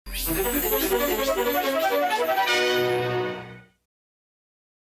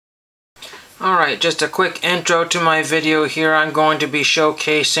Alright, just a quick intro to my video here. I'm going to be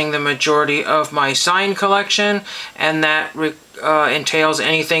showcasing the majority of my sign collection, and that entails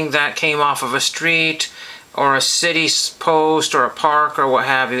anything that came off of a street or a city post or a park or what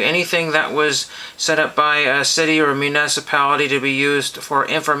have you. Anything that was set up by a city or a municipality to be used for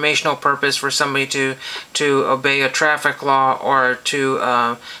informational purpose for somebody to obey a traffic law or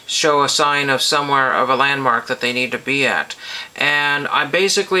to show a sign of somewhere of a landmark that they need to be at. And I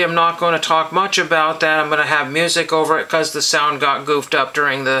basically am not going to talk much about that. I'm going to have music over it because the sound got goofed up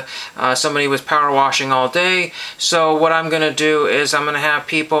during the somebody was power washing all day. So what I'm going to do is I'm going to have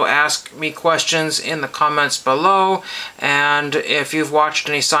people ask me questions in the comments below, and if you've watched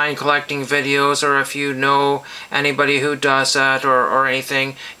any sign collecting videos or if you know anybody who does that or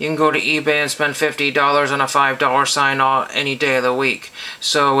anything, you can go to eBay and spend $50 on a $5 sign any day of the week.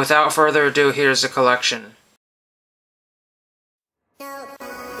 So without further ado, here's the collection.